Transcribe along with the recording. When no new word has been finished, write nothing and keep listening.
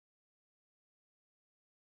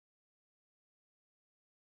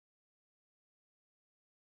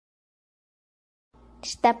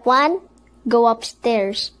Step 1. Go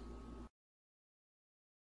upstairs.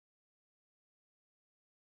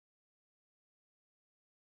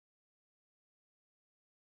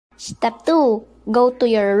 Step 2. Go to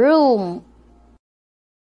your room.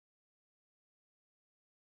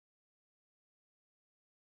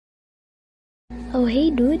 Oh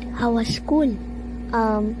hey dude, how was school?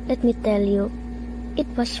 Let me tell you, it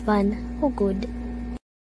was fun. Oh good.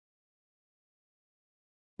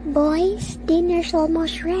 Boys, dinner's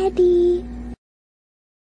almost ready.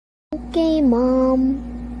 Okay, Mom.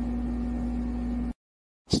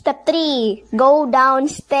 Step 3. Go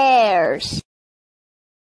downstairs.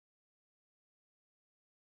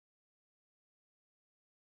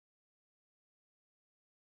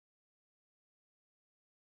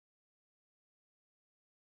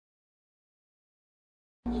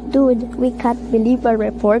 Dude, we can't believe our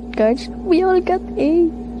report cards. We all got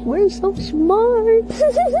A. We're so smart.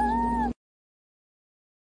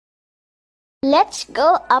 Let's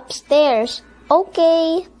go upstairs.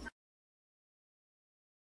 Okay.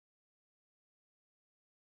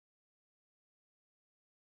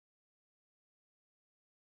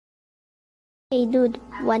 Hey dude,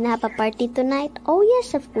 wanna have a party tonight? Oh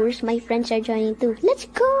yes, of course. My friends are joining too. Let's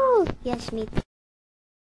go! Yes, me too.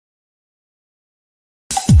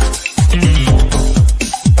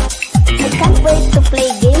 I can't wait to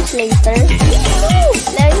play games later. Me too!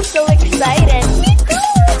 I'm so excited. Me too!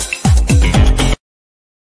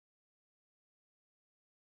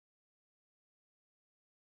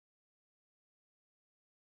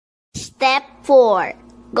 Step 4.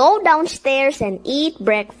 Go downstairs and eat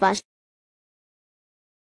breakfast.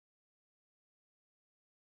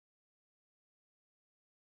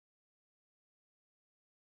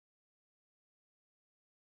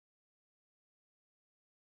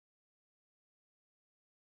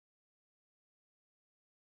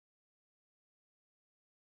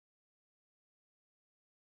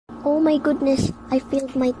 Oh my goodness, I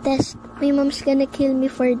failed my test. My mom's gonna kill me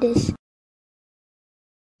for this.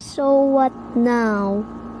 So what now?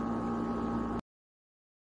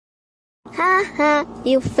 Haha,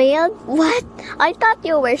 you failed? What? I thought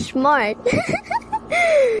you were smart.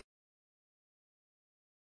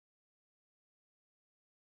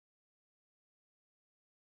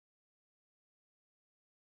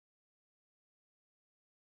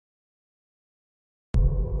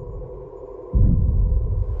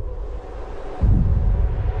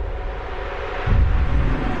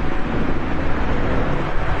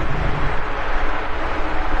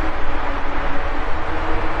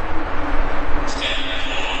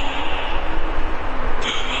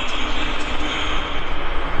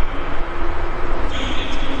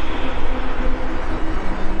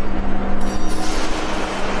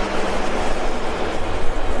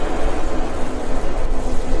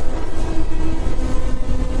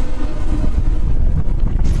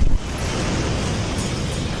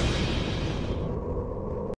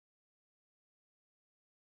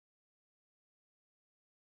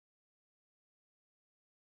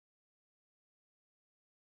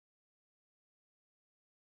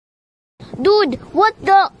 Dude, what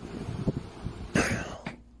the...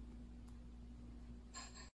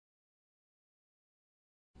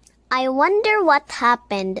 I wonder what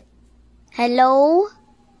happened. Hello?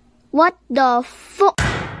 What the fuck?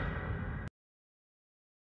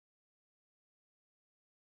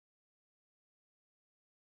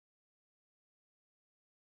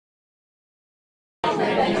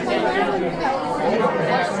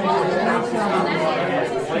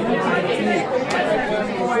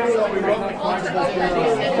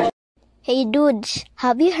 Hey dudes,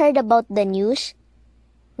 have you heard about the news?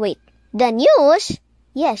 Wait, the news?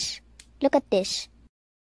 Yes, look at this.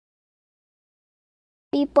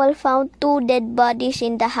 People found 2 dead bodies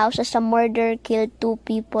in the house as a murderer killed 2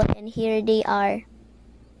 people, and here they are.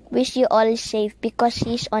 Wish you all safe because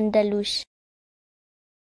he's on the loose.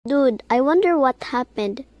 Dude, I wonder what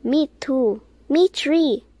happened. Me too. Me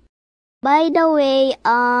 3. By the way,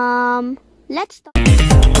 let's talk.